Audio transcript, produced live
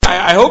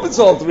I hope it's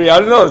all three. I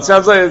don't know.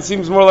 It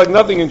seems more like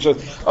nothing in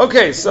truth.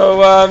 Okay,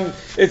 so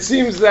it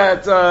seems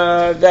that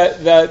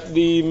that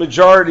the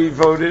majority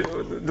voted.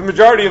 The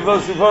majority of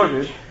those who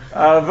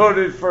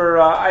voted for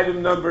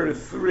item number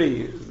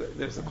 3.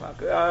 There's the clock.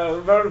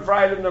 Voted for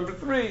item number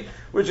 3,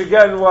 which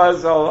again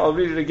was, I'll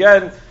read it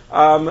again,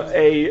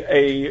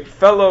 a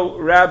fellow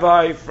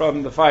rabbi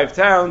from the 5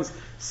 towns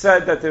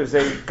said that there's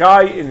a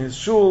guy in his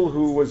shul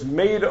who was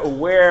made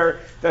aware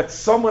that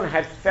someone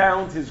had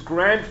found his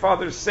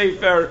grandfather's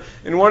sefer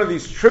in one of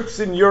these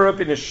trips in Europe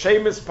in a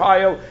Shemus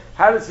pile.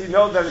 How does he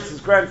know that it's his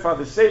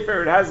grandfather's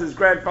sefer? It has his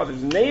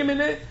grandfather's name in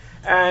it,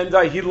 and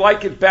he'd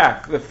like it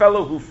back. The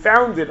fellow who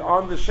found it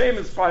on the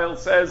Shemus pile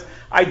says,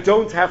 I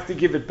don't have to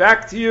give it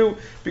back to you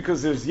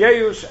because there's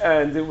Yeush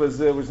and there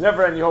was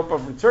never any hope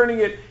of returning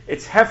it.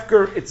 It's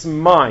Hefker, it's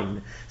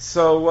mine.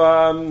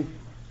 So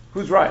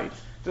who's right?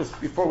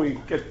 Just before we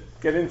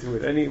get into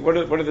it, what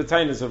are the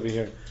tainas over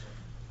here?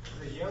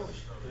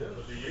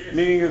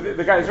 Meaning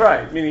the guy's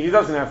right. Meaning he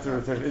doesn't have to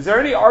return. Is there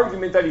any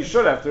argument that he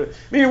should have to?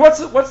 Meaning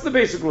what's the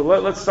basic rule?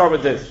 Let's start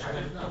with this.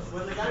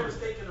 When the guy was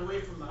taken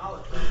away from the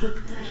Holocaust,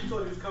 he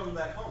thought he was coming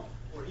back home,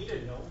 or he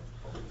didn't know.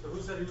 So who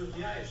said he was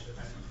the Irish?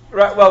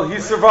 Right. Well, he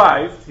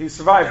survived. He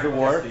survived the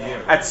war.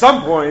 At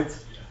some point.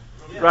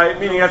 Right,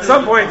 meaning at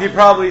some point he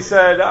probably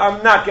said,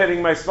 I'm not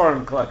getting my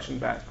Svarim collection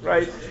back,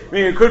 right? I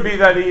mean, it could be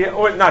that he,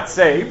 or not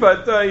say,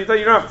 but you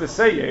don't have to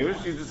say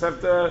Yehush, you just have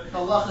to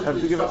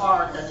give it.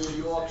 Art and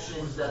in the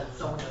auctions that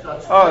someone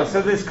starts. Oh,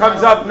 so this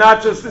comes up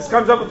this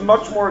comes up with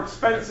much more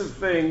expensive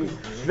things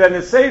than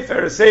a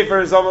Sefer. A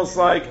Sefer is almost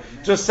like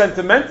just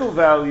sentimental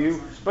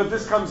value, but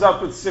this comes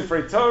up with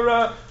Sifrei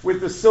Torah, with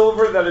the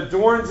silver that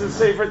adorns the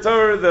Sefer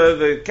Torah,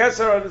 the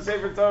Keser on the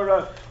Sefer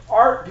Torah,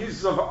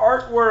 pieces of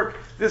artwork.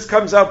 This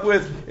comes up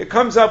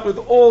with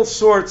all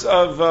sorts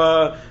of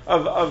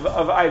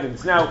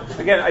items. Now,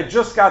 again, I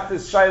just got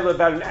this shayla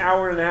about an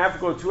hour and a half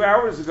ago, 2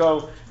 hours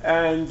ago,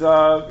 and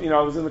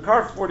I was in the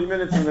car for 40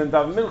 minutes and then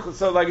daven mincha,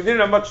 so I didn't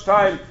have much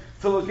time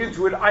to look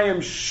into it. I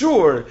am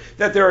sure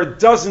that there are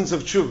dozens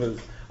of tshuvas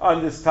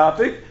on this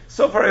topic.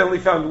 So far, I only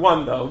found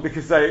one though,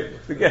 because I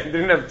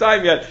didn't have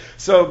time yet.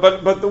 So,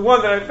 but the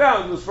one that I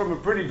found was from a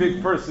pretty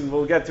big person.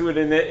 We'll get to it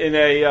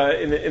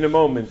in a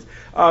moment.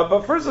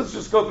 But first, let's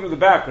just go through the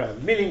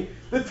background. Meaning,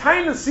 the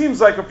taina seems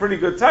like a pretty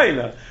good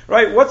taina,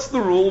 right? What's the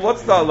rule?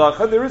 What's the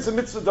halacha? There is a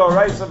mitzvah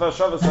d'oraisa of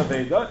hashavas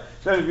aveda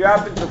that if you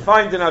happen to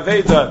find an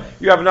aveda,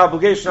 you have an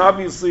obligation,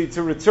 obviously,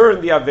 to return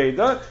the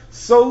aveda,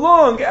 so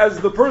long as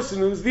the person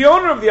who's the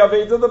owner of the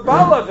aveda, the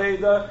baal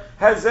aveda,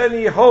 has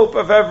any hope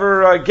of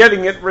ever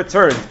getting it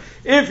returned.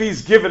 If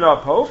he's given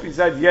up hope, he's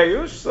had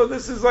Yeush, so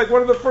this is like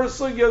one of the first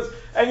sugyas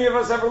any of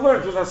us ever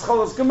learned with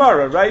Aschalas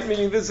Gemara, right?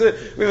 Meaning these are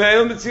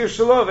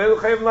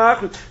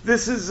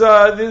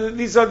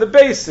the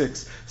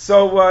basics.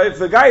 So if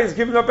the guy has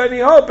given up any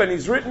hope and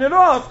he's written it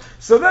off,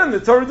 so then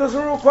the Torah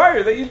doesn't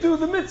require that you do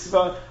the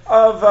mitzvah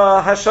of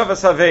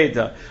Hashavas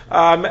Haveda.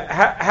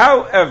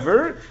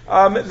 However,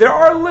 there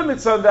are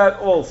limits on that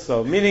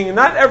also, meaning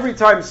not every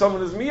time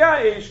someone is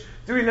Miya'ish,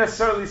 do we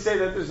necessarily say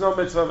that there's no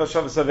mitzvah of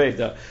Hashavas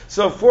Aveda?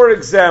 So, for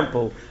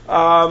example,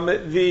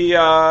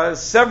 the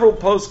several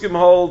poskim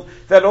hold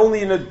that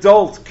only an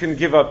adult can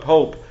give up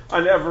hope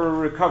on ever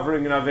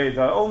recovering an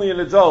Aveda. Only an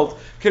adult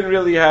can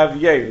really have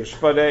Yeush,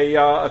 but a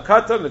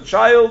katan, a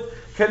child,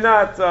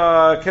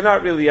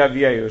 cannot really have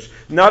Yeush.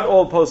 Not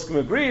all poskim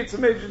agree. It's a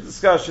major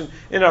discussion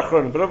in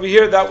Achronim. But over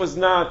here, that was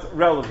not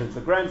relevant.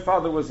 The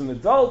grandfather was an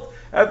adult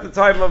at the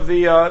time of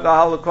the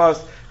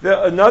Holocaust.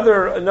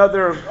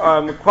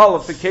 Another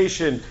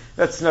qualification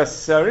that's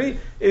necessary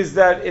is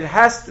that it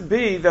has to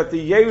be that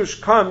the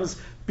Yeush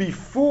comes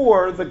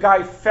before the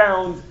guy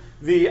found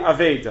the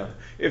Aveda.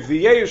 If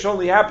the Yeush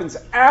only happens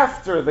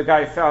after the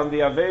guy found the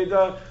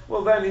Aveda,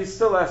 well then he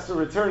still has to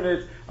return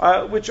it,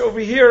 which over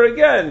here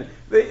again,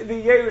 the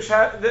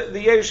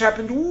Yeush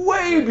happened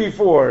way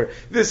before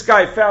this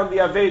guy found the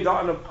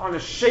Aveda on a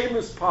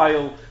Shemus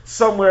pile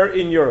somewhere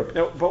in Europe.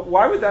 Now, but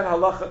why would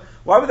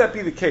that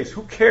be the case?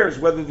 Who cares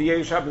whether the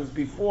Yeush happens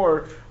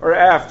before or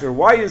after?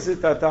 Why is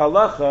it that the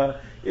halacha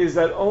is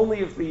that only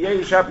if the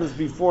Yeush happens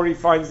before he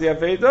finds the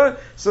Aveda?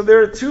 So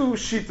there are two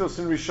shitos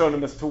in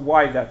Rishonim as to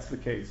why that's the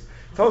case.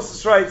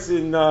 Tosfos writes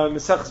in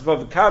Mesechus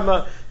Bava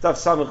Kama, Daf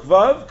Samach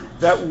Vav,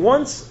 that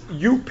once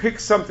you pick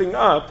something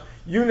up,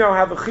 you now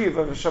have a chiyuv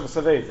of Hashavas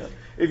Aveda.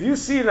 If you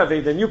see an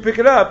Aveda and you pick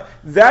it up,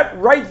 that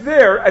right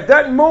there, at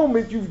that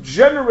moment, you've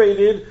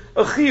generated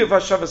a chiyuv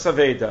Hashavas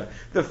Aveda.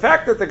 The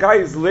fact that the guy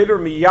is later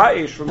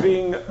miya'ish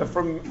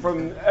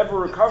from ever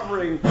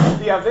recovering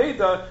the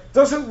Aveda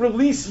doesn't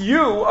release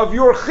you of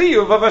your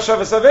chiyuv of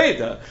Hashavas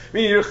Aveda. I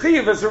mean, your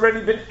chiyuv has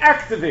already been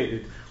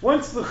activated.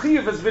 Once the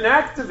chiyuv has been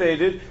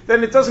activated,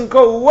 then it doesn't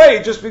go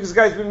away just because the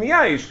guy's been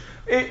miya'ish.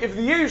 If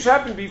the Yeush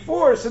happened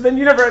before, so then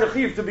you never had a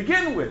chiyuv to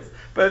begin with.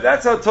 But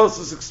that's how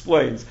Tosfos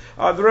explains.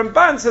 The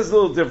Ramban says a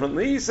little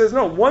differently. He says,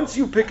 no, once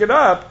you pick it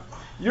up,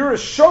 you're a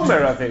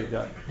shomer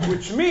aveda,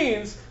 which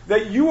means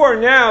that you are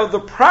now the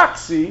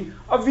proxy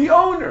of the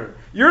owner.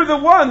 You're the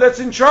one that's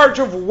in charge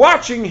of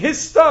watching his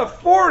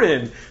stuff for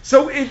him.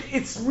 So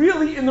it's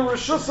really in the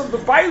reshus of the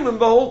Bailim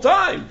the whole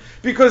time.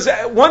 Because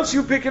once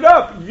you pick it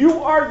up,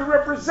 you are the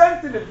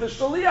representative, the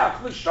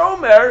shaliach, the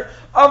shomer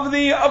of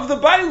the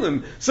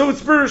Bailim. So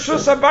it's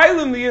b'reshus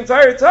ha-Bailim the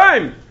entire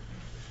time.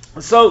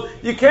 So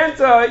you can't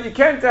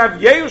have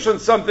Yeush on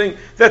something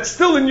that's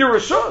still in your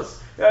reshus.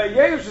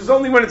 Yeush is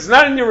only when it's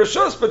not in your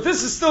reshus, but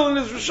this is still in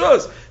his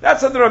reshus.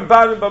 That's how the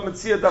Ramban and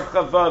B'Metzia Daf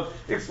Chavav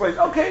explains.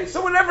 Okay,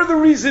 so whatever the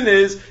reason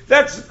is,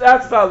 that's the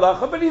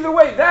halacha. But either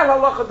way, that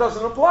halacha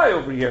doesn't apply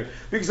over here,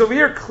 because over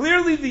here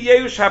clearly the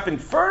Yeush happened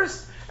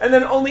first, and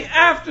then only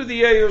after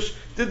the Yeush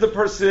did the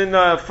person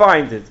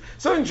find it.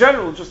 So in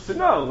general, just to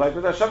know, like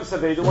with Hashavas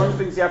Haveda, one of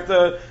the things you have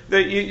to,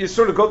 you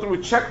sort of go through a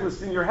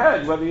checklist in your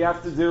head, whether you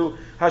have to do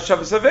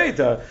Hashavas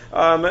Haveda.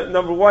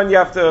 Number one, you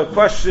have to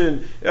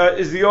question,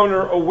 is the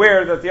owner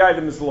aware that the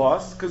item is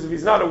lost? Because if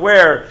he's not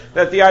aware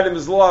that the item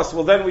is lost,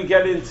 well then we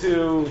get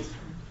into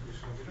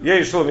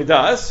Yesh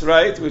Midas,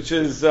 right, which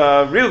is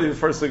really the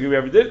first thing we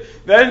ever did.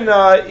 Then,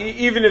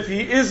 even if he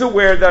is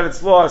aware that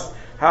it's lost,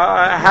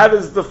 how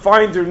does the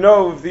finder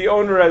know if the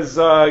owner has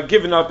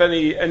given up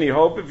any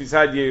hope, if he's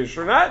had Yeush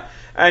or not?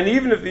 And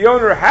even if the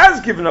owner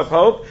has given up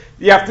hope,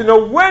 you have to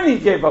know when he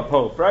gave up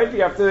hope, right?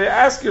 You have to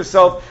ask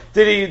yourself,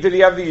 did he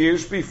have the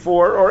Yeush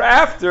before or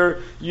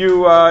after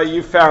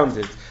you found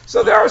it?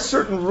 So there are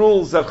certain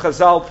rules that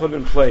Chazal put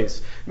in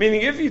place.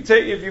 Meaning, if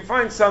you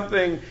find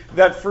something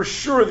that for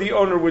sure the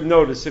owner would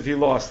notice if he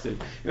lost it,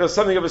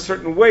 something of a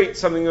certain weight,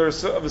 something of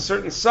a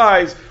certain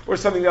size, or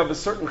something of a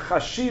certain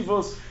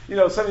chashivus,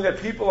 something that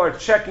people are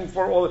checking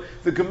for.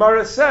 The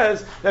Gemara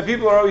says that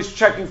people are always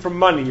checking for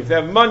money. If they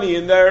have money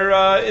in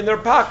their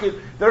pocket,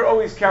 they're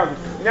always counting.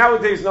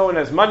 Nowadays, no one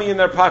has money in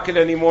their pocket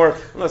anymore,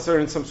 unless they're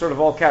in some sort of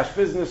all cash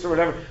business or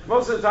whatever.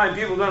 Most of the time,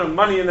 people don't have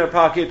money in their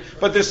pocket.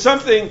 But there's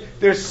something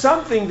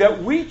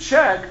that we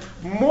check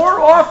more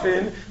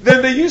often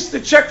than they used to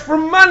check for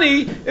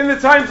money in the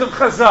times of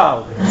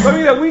Chazal.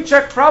 Something that we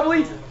check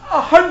probably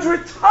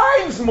 100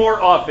 times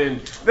more often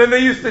than they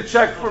used to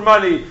check for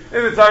money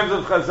in the times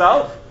of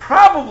Chazal.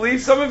 Probably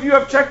some of you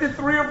have checked it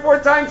 3 or 4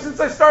 times since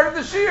I started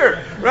this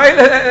year, right?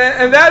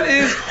 And that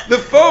is the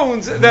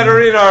phones that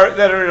are in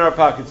our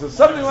pockets. So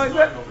something like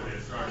that.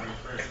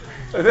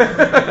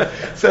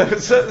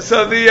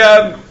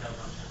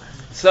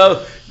 So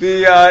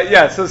the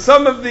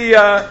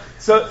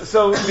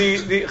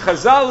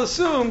Chazal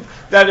assumed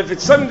that if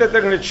it's something that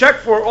they're going to check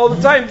for all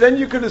the time, then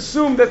you could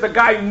assume that the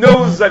guy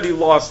knows that he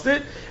lost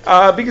it,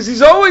 because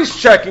he's always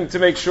checking to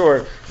make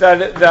sure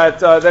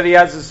that he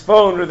has his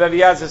phone or that he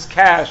has his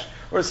cash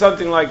or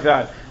something like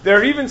that. There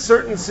are even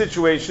certain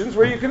situations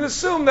where you can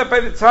assume that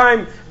by the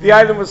time the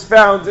item was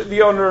found,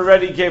 the owner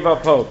already gave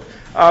up hope.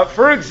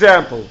 For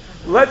example,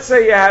 let's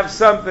say you have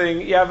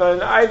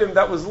an item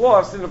that was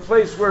lost in a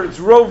place where it's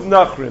Rov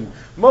Nachrim.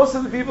 Most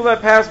of the people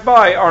that pass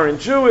by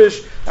aren't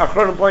Jewish,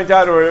 Achronim point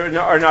out, or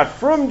are not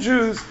from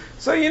Jews.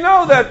 So you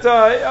know that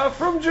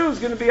from Jew is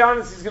going to be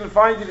honest, he's going to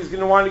find it, he's going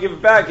to want to give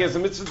it back, he has a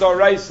mitzvah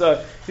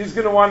d'oraisa, he's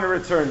going to want to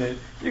return it.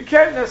 You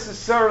can't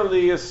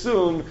necessarily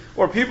assume,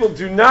 or people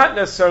do not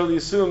necessarily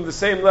assume, the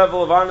same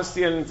level of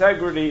honesty and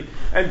integrity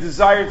and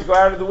desire to go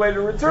out of the way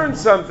to return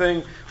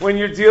something when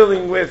you're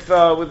dealing with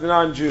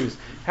non-Jews.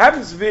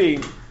 Happens to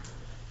be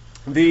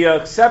the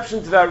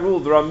exception to that rule.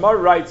 The Ramah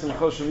writes in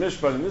Choshen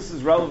Mishpat, and this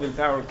is relevant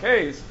to our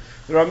case.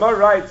 The Ramah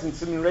writes in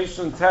Siman Reish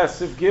Nun Tes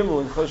Sif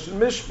Gimel in Choshen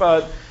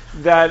Mishpat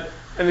that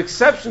an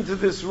exception to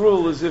this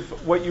rule is if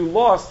what you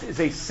lost is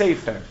a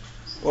sefer.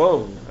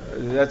 Whoa,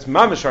 that's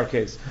mamish our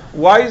case.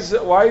 Why is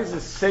a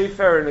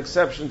sefer an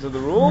exception to the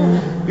rule?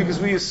 Because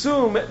we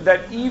assume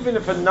that even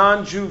if a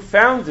non-Jew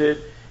found it,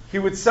 he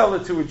would sell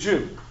it to a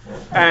Jew.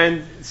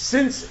 And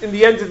since, in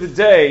the end of the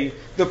day,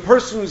 the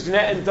person who's going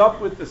to end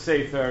up with the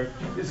sefer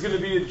is going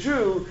to be a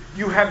Jew,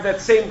 you have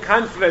that same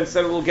confidence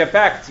that it will get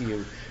back to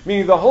you.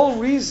 Meaning the whole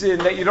reason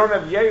that you don't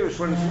have Yeush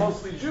when it's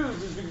mostly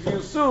Jews is because you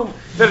assume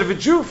that if a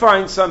Jew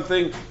finds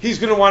something, he's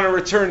going to want to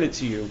return it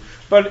to you.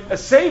 But a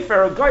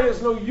sefer, a guy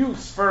has no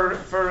use for a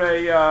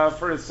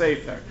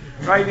sefer,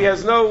 right?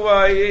 There's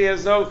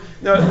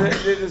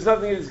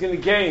nothing he's going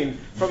to gain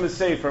from a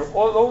sefer. The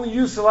only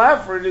use he'll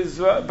have for it is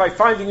by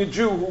finding a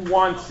Jew who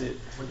wants it.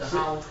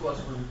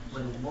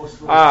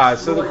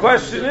 So the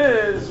question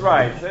is,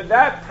 right,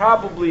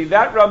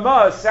 that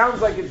Ramah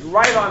sounds like it's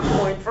right on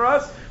point for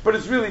us, but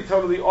it's really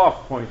totally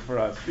off point for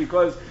us,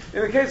 because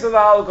in the case of the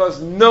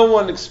Holocaust, no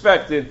one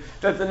expected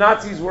that the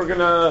Nazis were going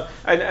to,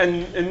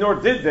 and nor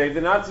did they.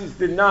 The Nazis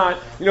did not,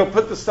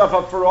 put the stuff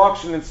up for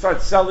auction and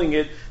start selling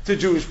it to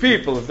Jewish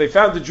people. If they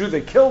found a Jew, they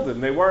killed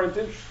him. They weren't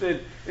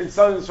interested in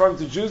selling this farm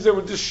to Jews. They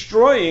were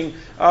destroying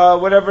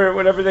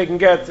whatever they can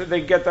get. They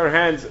get their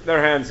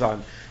hands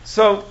on.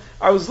 So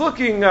I was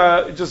looking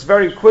just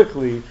very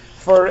quickly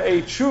for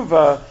a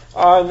tshuva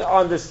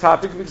on this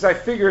topic, because I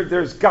figured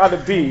there's got to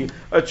be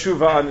a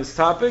tshuva on this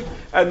topic.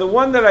 And the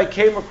one that I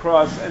came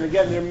across, and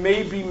again, there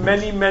may be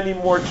many, many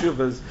more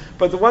tshuvas,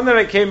 but the one that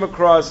I came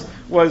across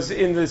was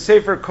in the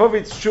Sefer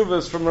Kovitz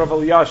Tshuvas from Rav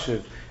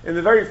Elyashiv. in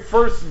the very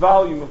first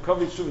volume of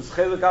Kovitz Shuvas,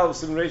 Chelik Aleph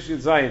Sim Reish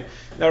Yud Zayin.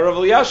 Now, Rav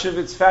Elyashiv,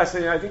 it's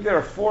fascinating. I think there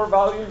are 4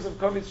 volumes of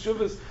Kovitz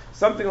Shuvas,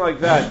 something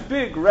like that.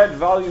 Big red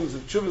volumes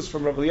of Shuvas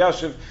from Rav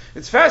Elyashiv.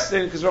 It's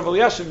fascinating because Rav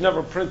Elyashiv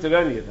never printed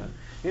any of them.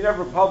 He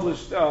never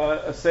published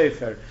a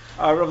Sefer.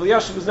 Rav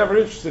Elyashiv was never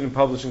interested in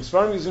publishing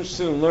Sfarim. He was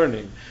interested in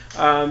learning.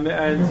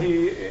 And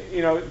he,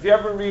 if you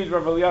ever read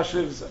Rav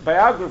Elyashiv's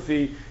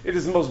biography, it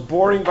is the most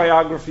boring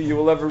biography you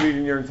will ever read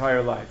in your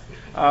entire life.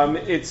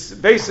 It's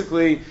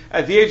basically,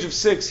 at the age of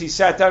 6, he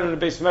sat down in a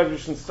base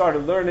medrash and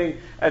started learning.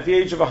 At the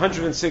age of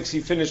 106, he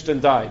finished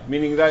and died.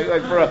 Meaning that,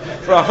 like,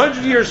 for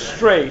 100 years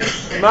straight,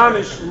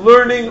 mamish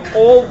learning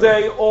all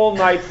day, all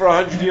night for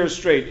 100 years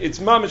straight. It's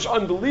mamish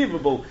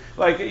unbelievable.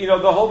 Like,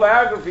 the whole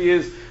biography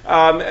is,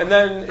 and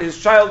then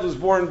his child was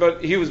born,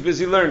 but he was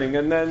busy learning.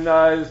 And then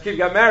his kid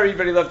got married,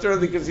 but he left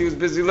early because he was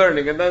busy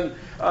learning. And then,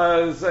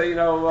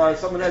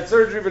 someone had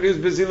surgery, but he was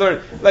busy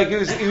learning. Like, he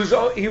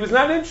was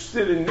not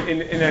interested in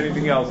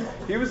anything else.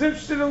 He was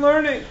interested in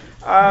learning.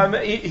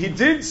 He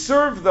did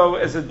serve, though,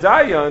 as a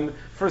dayan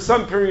for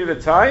some period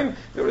of time.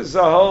 There was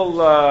a whole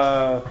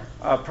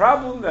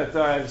problem that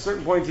at a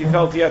certain point he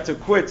felt he had to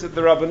quit the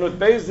Rabbanut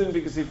Beis Din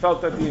because he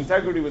felt that the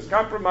integrity was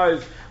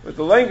compromised with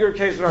the Langer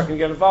case. We're not going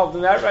to get involved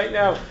in that right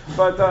now.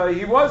 But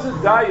he was a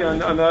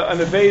dayan on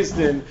a Beis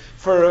Din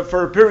for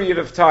a period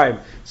of time.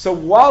 So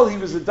while he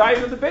was a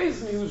dayan of the Beis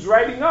Din, he was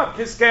writing up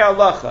Piskei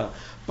Halacha.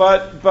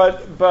 But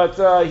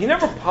he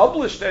never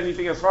published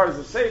anything as far as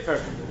the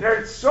Sefer.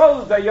 It's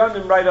all the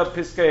Dayanim write up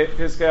Piskei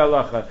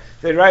Halacha.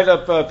 They write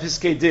up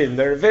Piskei Din.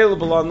 They're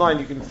available online.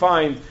 You can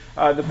find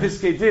the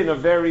Piskei Din of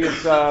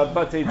various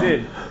Batei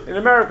Din. In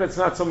America, it's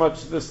not so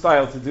much the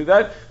style to do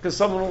that, because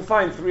someone will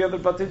find 3 other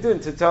Batei Din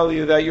to tell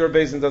you that your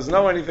Beis Din doesn't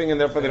know anything, and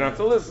therefore they don't have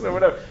to listen or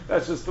whatever.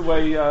 That's just the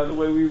way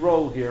we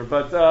roll here.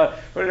 But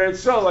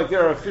it's so like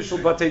there are official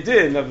Batei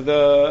Din of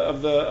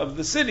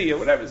the city or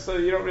whatever. So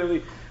you don't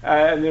really.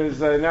 And there's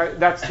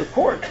that's the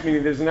court.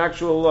 Meaning there's an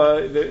actual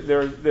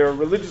there are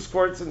religious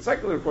courts and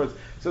secular courts.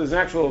 So there's an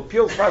actual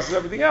appeals process,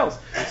 everything else.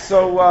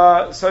 So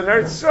in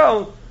Eretz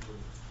Yisrael,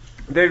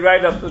 they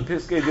write up the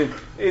Piskei Din.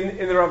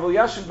 In the Rav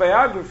Elyashiv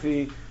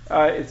biography,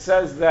 it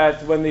says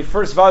that when the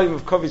first volume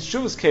of Kovitz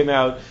Shuvas came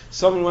out,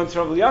 someone went to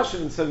Rav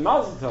Elyashiv and said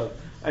Mazel Tov,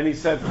 and he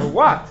said, for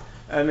what?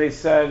 And they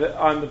said,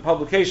 on the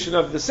publication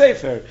of the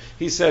Sefer.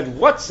 He said,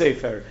 what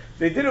Sefer?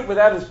 They did it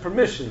without his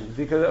permission,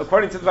 because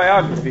according to the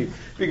biography,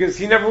 because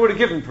he never would have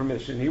given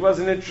permission. He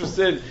wasn't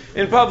interested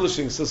in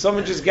publishing. So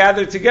someone just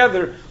gathered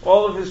together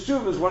all of his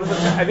shuvas.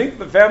 I think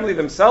the family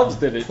themselves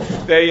did it.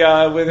 They,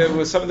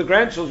 with some of the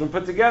grandchildren,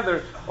 put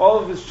together all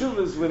of his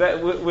shuvas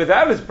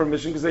without his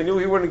permission, because they knew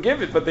he wouldn't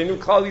give it, but they knew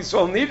Klal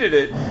Yisrael needed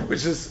it,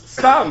 which is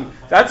stam.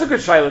 That's a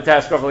good shayla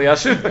task, Rav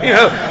Elyashiv.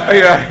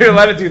 Are you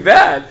allowed to do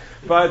that?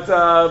 But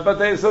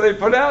they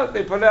put out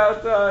his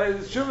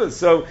shuvas.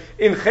 So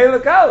in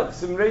Chelik Aleph,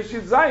 Sim Reish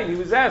Yud Zayin, he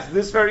was asked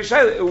this very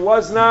shayla. It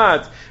was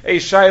not a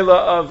shayla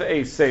of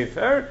a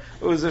sefer.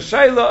 It was a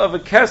shayla of a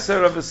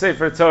keser of a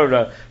sefer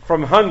Torah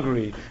from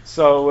Hungary.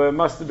 So it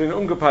must have been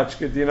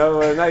ungepatchked,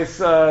 a nice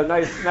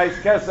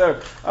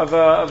keser of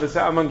a.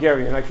 I'm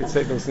Hungarian, I could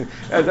say those things.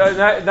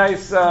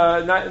 Nice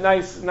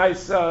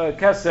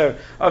keser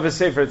of a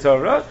sefer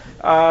Torah.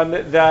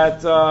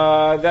 That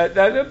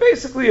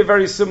basically a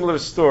very similar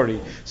story.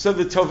 So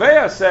the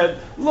Tovea said,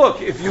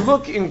 look, if you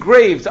look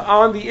engraved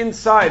on the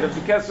inside of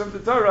the keser of the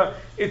Torah,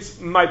 it's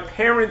my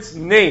parents'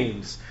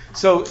 names.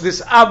 So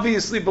this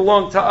obviously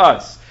belonged to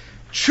us.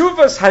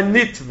 Chuvas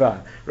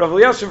hanitva. Rav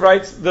Elyashiv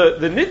writes, the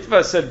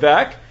nitva said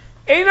back,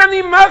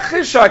 Einani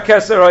machish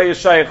ha-keser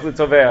ha-yeshayich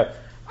l'tovea.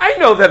 I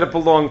know that it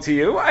belonged to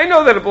you. I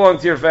know that it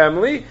belonged to your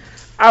family.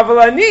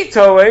 Aval ani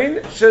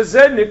toein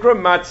shezeh nikra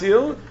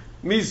matzil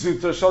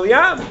mizuto shel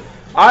yam.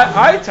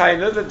 I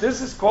taina that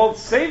this is called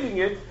saving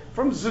it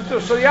from zuto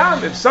shel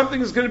yam. If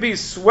something is going to be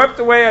swept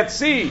away at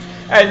sea,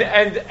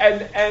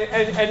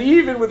 and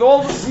even with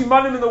all the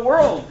simanim in the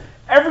world,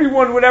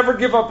 everyone would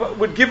give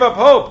up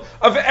hope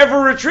of ever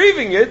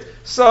retrieving it.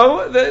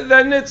 So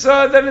then it's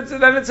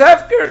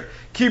hefker.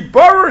 Ki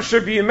baruch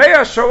shebiyimei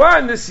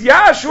HaShoah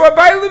nisyashu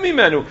habaylu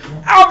mimenu.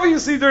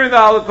 Obviously, during the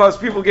Holocaust,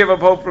 people gave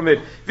up hope from it.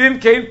 Vim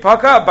kein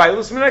paka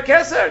habaylus min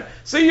hakeser.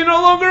 So you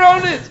no longer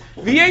own it.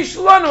 V'yesh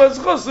lanu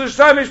hazchus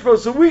l'shtamish bo.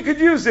 So we could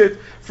use it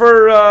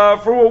for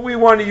what we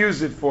want to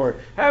use it for.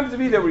 Happened to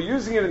be that we're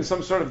using it in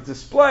some sort of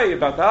display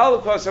about the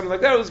Holocaust, something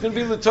like that. It was going to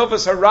be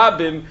l'tovas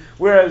harabim,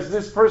 whereas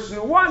this person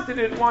who wanted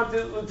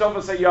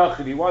l'tovas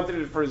hayachid. He wanted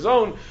it for his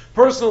own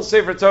personal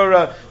sefer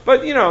Torah.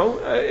 But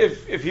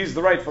if he's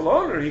the rightful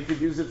owner, he could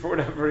use it for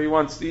whatever he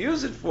wants to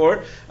use it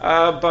for.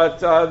 But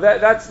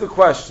that's the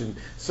question.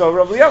 So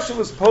Rav Elyashiv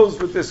was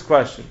posed with this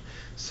question.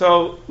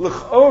 So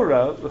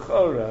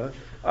l'chora,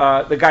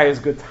 the guy is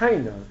good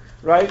taina,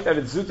 right? That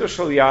it's zuto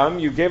shel yam.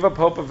 You gave up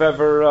hope of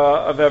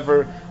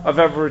ever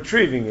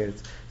retrieving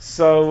it.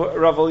 So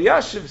Rav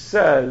Elyashiv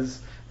says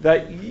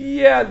that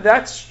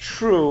that's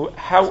true.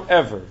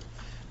 However,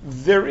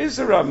 there is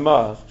a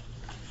Ramah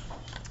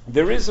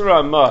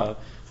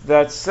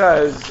that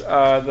says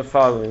the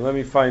following. Let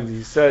me find it.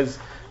 He says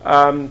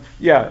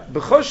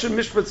B'choshen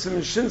mishpat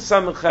simishin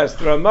samches.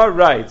 The Rama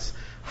writes,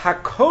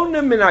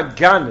 Hakona min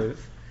aganav.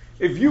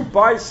 If you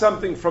buy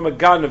something from a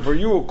ganav, or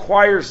you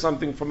acquire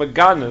something from a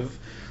ganav,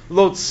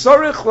 lo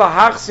tzorich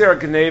lahachzir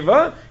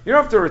gneva. You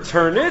don't have to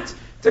return it.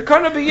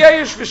 Tekana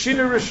b'yesh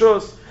v'shina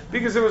rishos.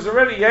 Because it was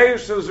already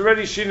yesh, so it was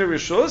already shina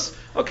rishos.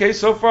 Okay,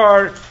 so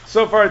far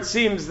it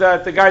seems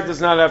that the guy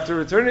does not have to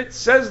return it.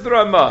 Says the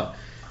Rama,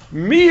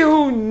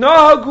 mihu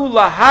nahagu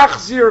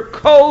lahachzir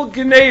kol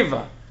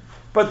gneva.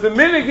 But the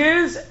minig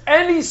is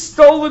any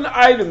stolen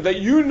item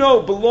that you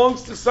know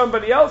belongs to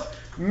somebody else.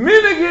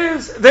 Minig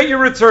is that you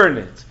return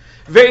it.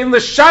 Ve'in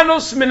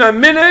l'shanos min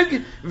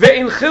ha-minig,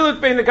 ve'in chiluk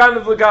bein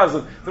haganav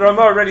l'gazlan. The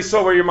Rama already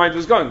saw where your mind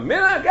was going.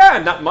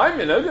 Minig, not my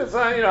minig. It's,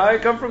 I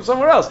come from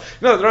somewhere else.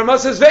 No, the Rama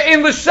says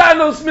ve'in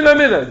l'shanos min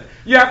ha-minig.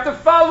 You have to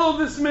follow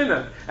this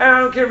minig. And I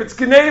don't care if it's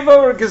geneva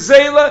or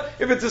gazela.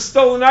 If it's a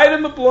stolen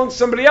item, it belongs to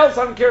somebody else.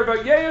 I don't care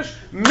about yesh.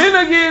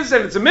 Minig is,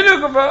 and it's a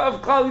minig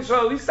of Klal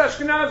Yisrael, at least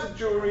Ashkenazi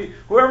Jewry,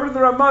 whoever the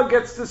Rama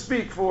gets to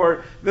speak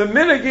for, the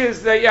minig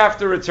is that you have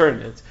to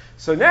return it.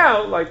 So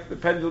now, like, the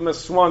pendulum has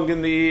swung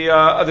in the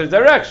other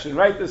direction,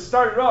 right? This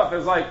started off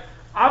as like,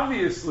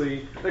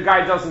 obviously, the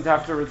guy doesn't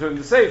have to return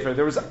the Sefer.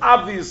 There was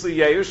obviously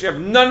Yeush. You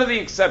have none of the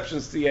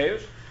exceptions to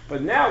Yeush.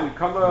 But now we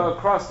come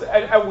across,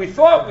 and we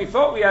thought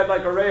we had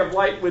like a ray of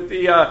light with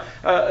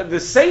the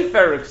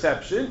Sefer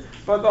exception,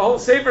 but the whole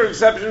Sefer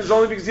exception is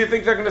only because you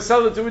think they're going to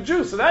sell it to a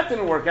Jew. So that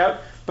didn't work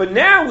out. But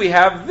now we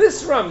have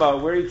this Rama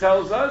where he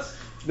tells us,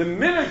 the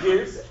minhag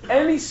is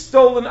any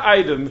stolen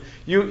item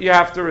you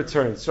have to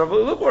return. So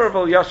look what Rav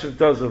Elyashiv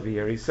does over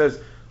here. He says,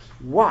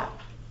 why?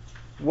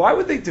 Why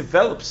would they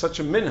develop such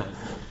a minhag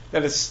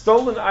that a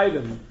stolen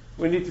item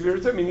would need to be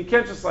returned? I mean, you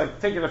can't just like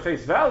take it at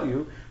face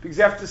value because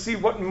you have to see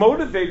what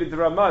motivated the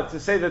Ramah to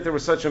say that there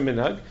was such a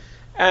minhag,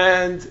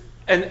 and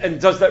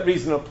does that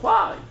reason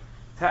apply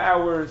to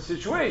our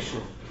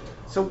situation?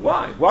 So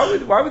why?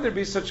 Why would there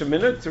be such a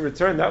minhag to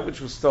return that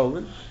which was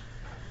stolen?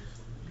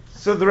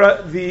 So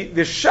the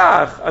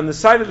Shach on the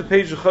side of the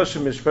page of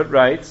Choshen Mishpat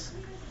writes,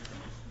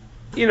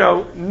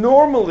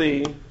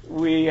 normally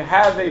we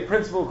have a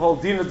principle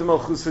called Dina de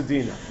Malchus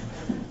Dina.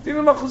 Dina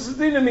de Malchus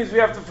Dina means we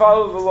have to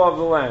follow the law of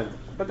the land.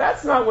 But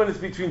that's not when it's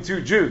between two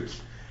Jews.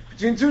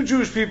 Between two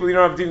Jewish people, you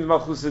don't have Dina de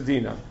Malchus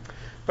Dina.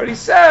 But he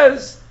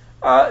says,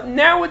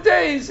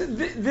 nowadays,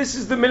 this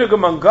is the minhag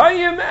among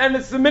Goyim, and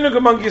it's the minhag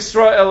among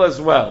Yisrael as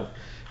well.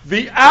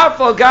 The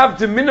afal gav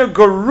demina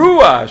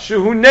garua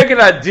shehu neged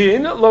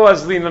adin lo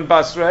azlin and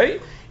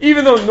basrei.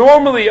 Even though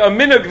normally a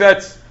minhag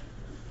that's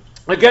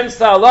against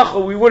the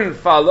halacha we wouldn't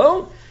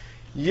follow.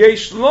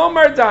 Yesh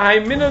lomar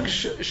dahay minhag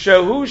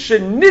shehu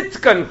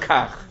shenitkan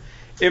kach.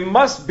 It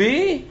must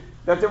be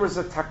that there was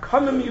a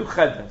takana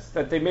miyuchedes,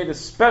 that they made a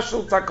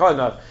special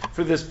takana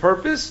for this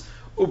purpose.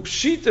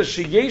 Upshita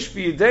sheyesh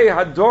b'yidei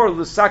hador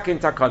l'sakin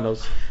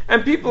takanos.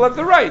 And people have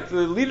the right,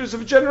 the leaders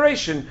of a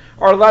generation,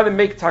 are allowed to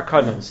make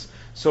takanos.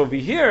 So over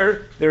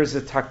here, there's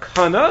a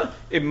takana,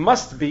 it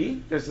must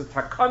be, there's a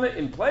takana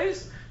in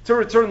place to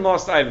return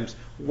lost items.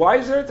 Why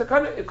is there a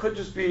takana? It could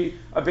just be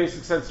a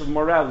basic sense of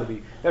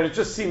morality, that it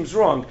just seems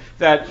wrong,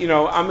 that,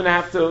 I'm going to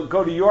have to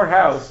go to your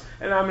house,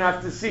 and I'm going to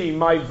have to see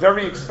my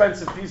very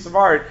expensive piece of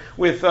art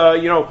with,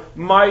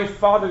 my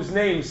father's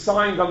name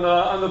signed on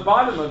the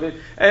bottom of it,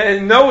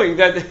 and knowing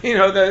that,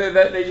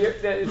 that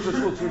it's just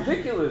looks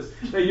ridiculous,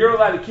 that you're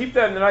allowed to keep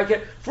that, and that I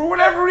can't, for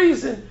whatever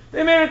reason,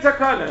 they made a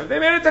takana.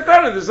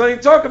 There's nothing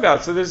to talk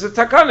about. So there's a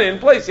takana in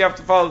place, you have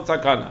to follow the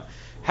takana.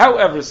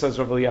 However, says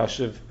Rav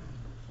Elyashiv,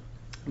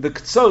 the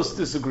Ktsos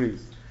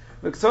disagrees.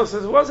 The Ktsos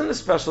says it wasn't a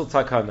special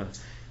takana.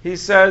 He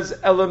says,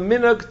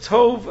 Elaminag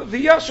tov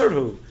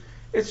v'yasharhu.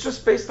 It's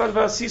just based on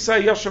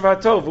Vasisa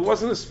Yashav HaTov. It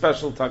wasn't a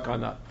special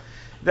takana.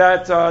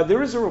 That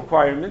there is a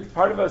requirement.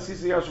 Part of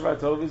Vasisa Yashav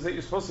HaTov is that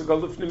you're supposed to go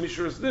lifnei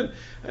mishuras din.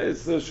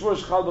 It's the Shvur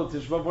Shchal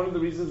Tishba. One of the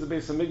reasons the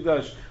Beis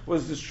HaMikdash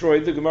was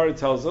destroyed, the Gemara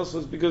tells us,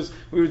 was because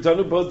we were done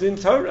about din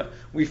Torah.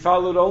 We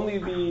followed only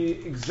the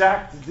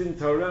exact din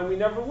Torah, and we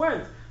never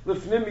went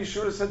lifnei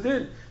mishuras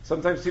hadin.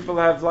 Sometimes people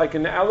have like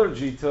an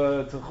allergy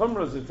to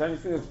chumras or to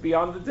anything that's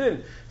beyond the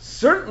din.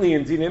 Certainly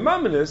in Dinei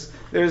Mamanis,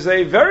 there's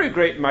a very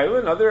great ma'ila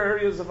in other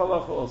areas of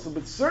halacha also,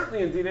 but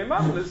certainly in Dinei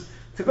Mamanis,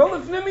 to go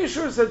lifnei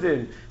mishuras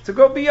hadin, to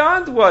go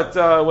beyond what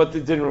the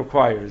din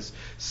requires.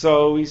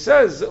 So he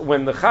says,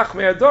 when the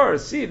Chachmei Ador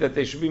see that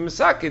they should be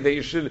misaki, that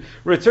you should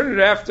return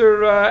it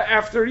after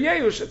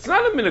Yeush, it's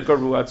not a minhag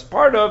garua, it's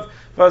part of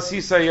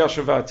Vasisa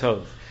Yashav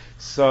HaTov.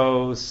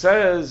 So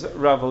says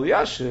Rav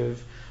Elyashiv,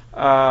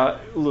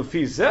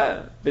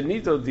 Lufizeh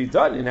benito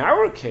didan. In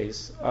our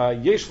case,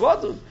 yesh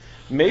ladun.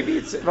 Maybe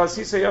it's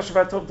Vasisa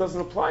Yashav HaTov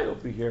doesn't apply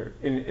over here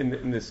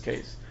in this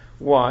case.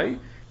 Why?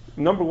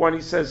 Number one,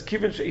 he says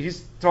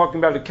he's talking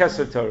about a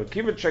Keser Torah.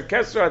 Kivan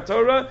sheKeser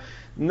Torah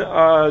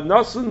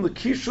nasun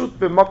lekishut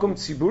b'makom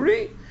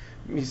tziburi.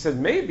 He said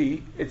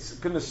maybe it's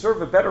going to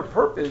serve a better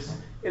purpose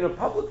in a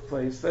public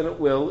place than it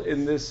will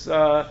in this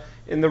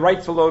in the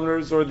rightful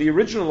owners or the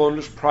original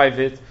owner's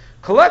private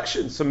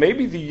collection. So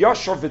maybe the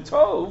Yashav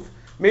HaTov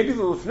maybe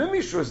the Lefnim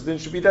Yishuas din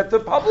should be that the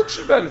public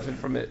should benefit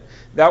from it.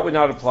 That would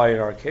not apply in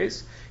our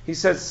case. He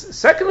says,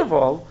 second of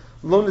all,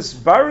 lo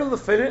nisbar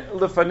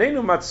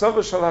lefanenu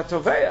matzava shel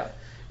hatoveya.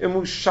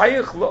 Imu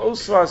shayich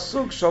le'osra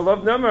asug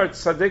shalav namar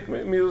tzadik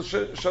mil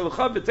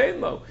shalcha b'tein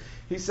lo.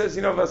 He says,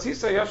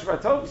 Vasisa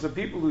Yashvatov is the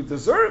people who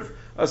deserve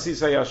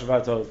Asisa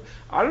Yashvatov.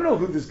 I don't know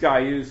who this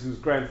guy is whose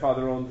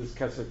grandfather owned this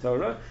Keser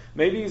Torah.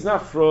 Maybe he's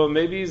not from,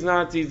 maybe he's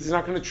not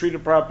going to treat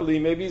it properly,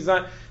 maybe he's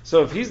not.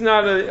 So if he's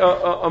not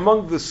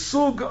among the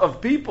sug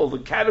of people, the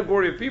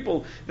category of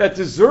people that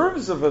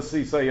deserves of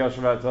Asisa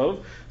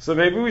Yashvatov, so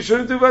maybe we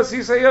shouldn't do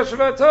Asisa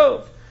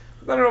Yashvatov.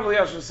 Then Rav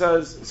Elyashiv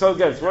says, so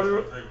again, what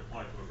are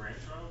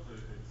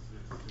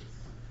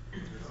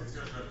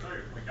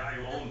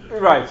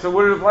right, so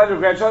would it apply to a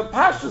grandchild?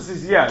 Pashtus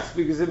is yes,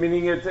 because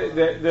meaning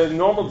the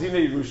normal Dina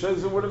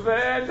Yerushas would have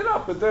ended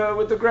up with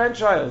the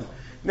grandchild.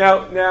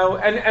 Now,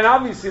 and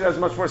obviously it has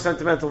much more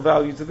sentimental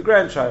value to the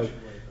grandchild.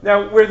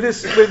 Now, where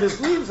this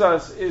leaves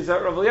us is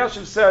that Rav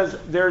Elyashiv says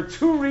there are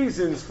two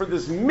reasons for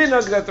this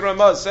minhag that the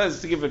Ramah says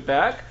to give it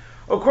back.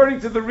 According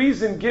to the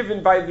reason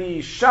given by the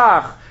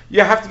Shach, you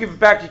have to give it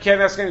back, you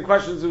can't ask any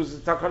questions, it was a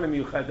takana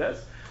miyuchedes.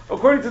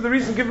 According to the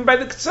reason given by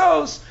the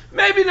K'tzos,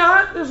 maybe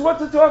not. There's what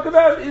to talk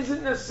about.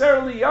 Isn't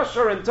necessarily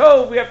Yashar and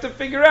Tov. We have to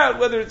figure out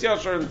whether it's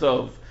Yashar and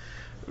Tov.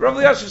 Rav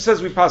Elyashiv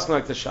says we pass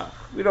like the Shach.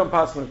 We don't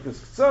pass like this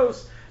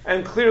K'tzos,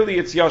 and clearly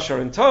it's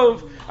Yashar and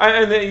Tov.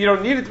 And you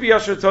don't need it to be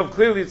Yashar and Tov.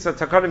 Clearly it's a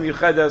Takanim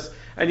Yuchedes,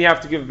 and you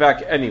have to give it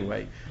back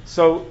anyway.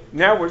 So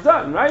now we're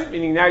done, right?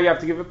 Meaning now you have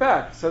to give it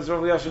back. Says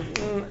Rav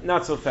Elyashiv,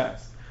 not so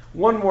fast.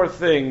 One more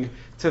thing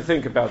to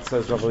think about,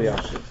 says Rav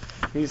Elyashiv.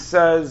 He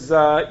says,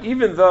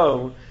 even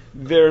though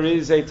there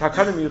is a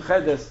takana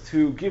miyuchedes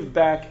to give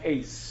back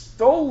a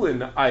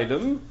stolen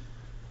item,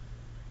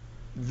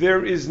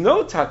 there is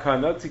no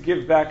takana to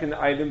give back an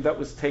item that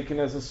was taken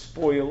as a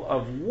spoil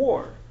of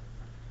war.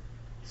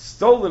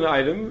 Stolen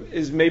item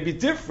is maybe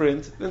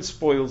different than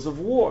spoils of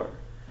war.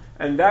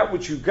 And that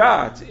which you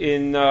got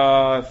in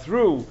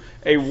through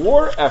a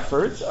war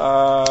effort,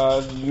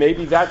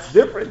 maybe that's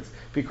different.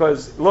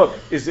 Because, look,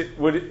 is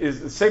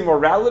the same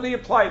morality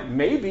applied?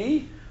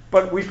 Maybe.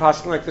 But we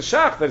pass like the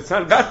Shach, that it's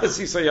not about the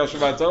Sisa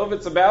Yashavatov,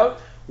 it's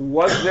about,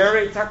 was there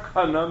a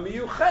takana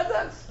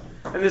miyuchedes?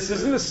 And this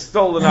isn't a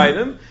stolen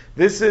item.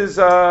 This is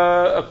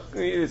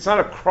it's not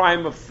a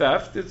crime of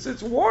theft.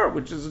 It's war,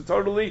 which is a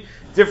totally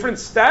different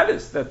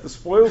status. That the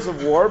spoils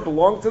of war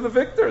belong to the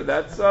victor.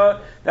 That's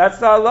the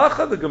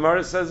halacha. The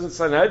Gemara says in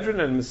Sanhedrin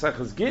and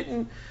Maseches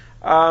Gittin.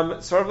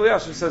 So Rav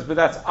Elyashiv says, but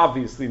that's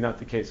obviously not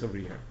the case over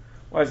here.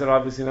 Why is that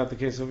obviously not the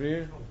case over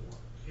here?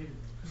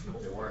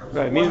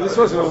 Right. I mean, this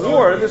wasn't a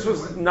war. This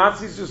was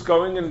Nazis just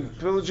going and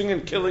pillaging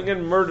and killing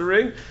and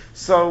murdering.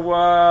 So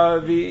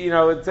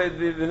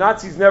the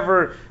Nazis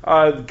never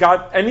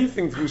got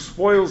anything through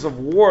spoils of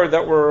war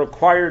that were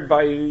acquired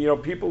by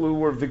people who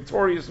were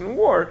victorious in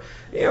war.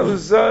 It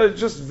was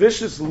just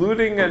vicious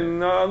looting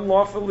and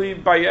unlawfully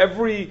by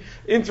every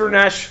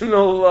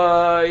international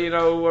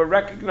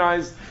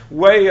recognized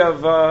way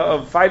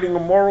of fighting a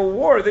moral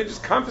war. They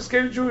just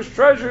confiscated Jewish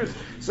treasures.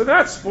 So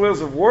that's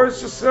spoils of war. It's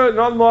just an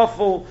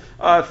unlawful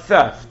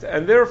theft,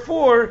 and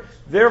therefore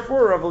Rav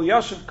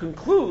Elyashiv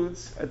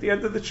concludes at the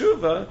end of the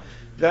tshuva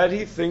that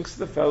he thinks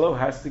the fellow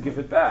has to give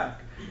it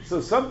back. So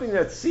something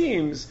that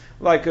seems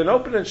like an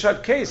open and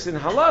shut case in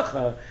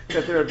halacha,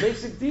 that there are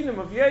basic dinim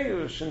of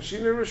Yeyush and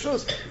Shina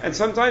Rishus, and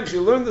sometimes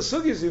you learn the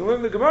sugyas, you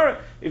learn the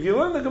Gemara. If you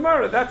learn the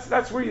Gemara,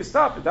 that's where you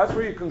stop it. That's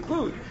where you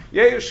conclude.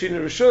 Yeyush,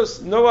 Shina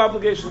Rishus, no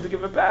obligation to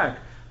give it back.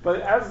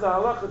 But as the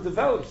halacha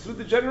develops through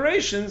the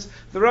generations,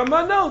 the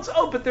Ramah notes,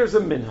 but there's a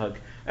minhag.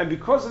 And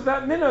because of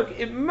that minhag,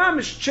 it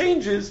mamish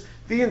changes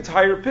the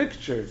entire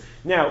picture.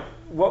 Now,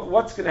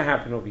 what's going to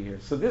happen over here?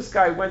 So this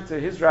guy went to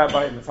his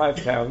rabbi in the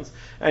 5 towns,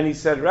 and he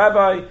said,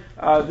 Rabbi,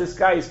 this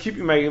guy is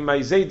keeping my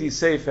Zaydi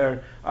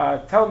Sefer.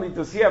 Tell me,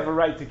 does he have a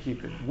right to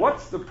keep it?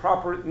 What's the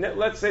proper...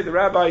 Let's say the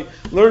rabbi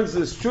learns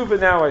this tshuva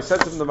now. I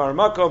sent him the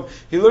Maramakom.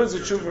 He learns the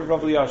tshuva of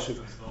Rav Elyashiv.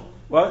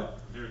 What?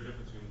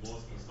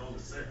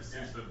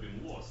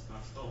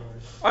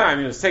 I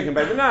mean, it was taken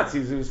by the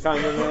Nazis. It was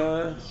found in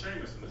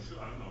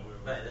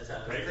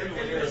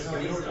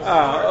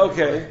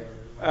okay.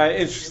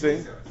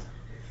 Interesting.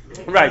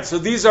 Right, so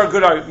these are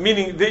good arguments,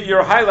 meaning that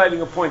you're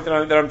highlighting a point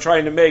that I'm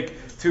trying to make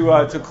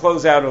to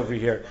close out over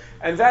here.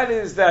 And that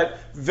is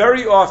that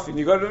very often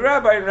you go to the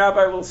rabbi, and the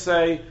rabbi will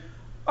say,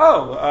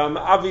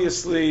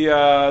 obviously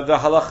the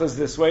halacha is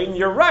this way, and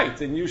you're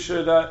right, and you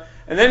should...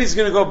 and then he's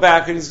going to go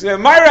back, and he's going to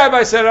say, my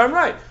rabbi said I'm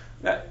right.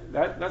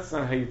 That's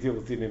not how you deal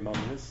with Dinei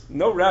Mamonis.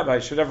 No rabbi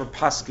should ever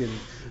paskin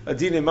a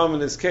Dinei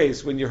Mamonis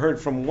case when you heard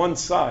from one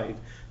side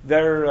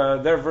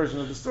their version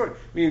of the story.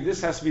 Meaning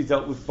this has to be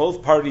dealt with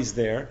both parties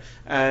there,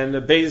 and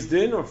a Beis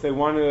Din, or if they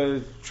want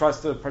to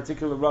trust a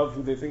particular Rav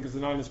who they think is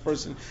an honest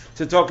person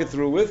to talk it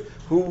through with,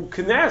 who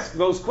can ask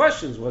those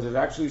questions. Was it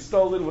actually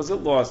stolen? Was it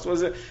lost?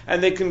 Was it?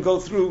 And they can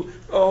go through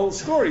a whole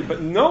story. But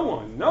no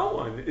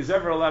one is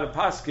ever allowed to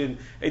paskin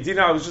a din.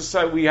 I was just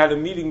we had a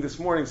meeting this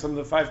morning, some of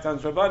the 5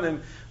 towns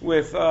Rabbanim,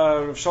 with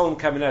Rav Shalom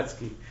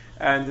Kamenetsky.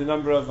 and a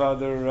number of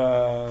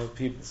other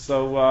people.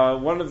 So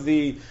one of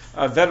the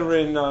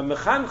veteran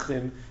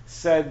mechanchim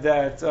said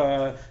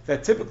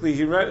that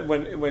typically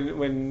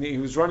when he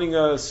was running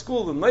a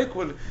school in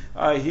Lakewood,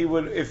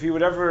 if he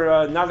would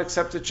ever not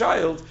accept a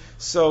child,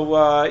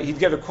 so he'd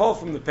get a call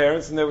from the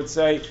parents and they would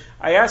say,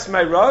 "I asked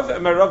my Rav,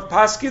 and my Rav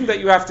paskin that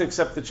you have to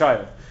accept the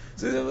child."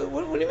 So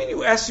what do you mean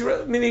you asked your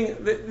Rav? Meaning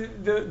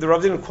the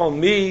Rav didn't call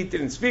me,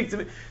 didn't speak to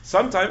me.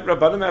 Sometimes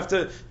Rabbanim have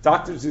to.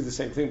 Doctors do the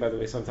same thing, by the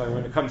way. Sometimes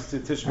when it comes to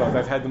Tisha B'Av,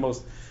 I've had the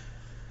most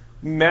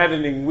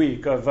maddening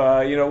week of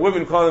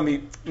women calling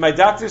me. My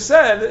doctor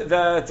said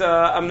that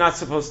I'm not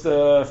supposed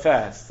to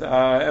fast,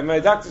 and my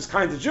doctor's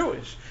kind of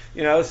Jewish.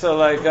 So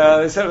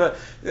they said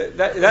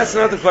that's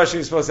not the question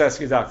you're supposed to ask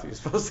your doctor. You're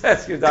supposed to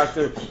ask your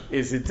doctor,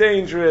 is it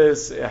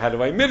dangerous? How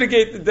do I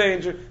mitigate the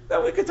danger?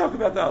 Then we can talk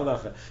about the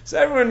halacha. So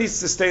everyone needs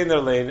to stay in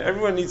their lane.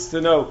 Everyone needs to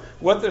know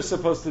what they're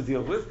supposed to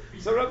deal with.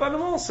 So Rabbanim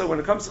also, when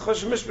it comes to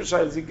Choshen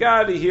Mishpah, you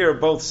got to hear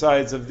both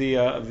sides of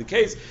the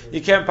case.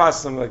 You can't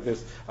pass something like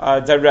this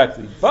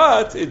directly.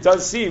 But it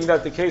does seem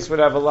that the case would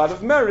have a lot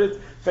of merit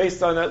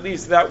based on at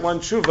least that one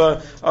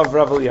tshuva of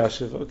Rav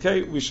Elyashiv.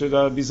 Okay, we should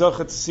be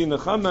zochet to see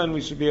Nechama, and we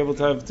should be able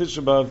to have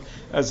Tisha B'Av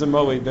as a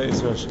moed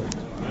be'ez Hashem.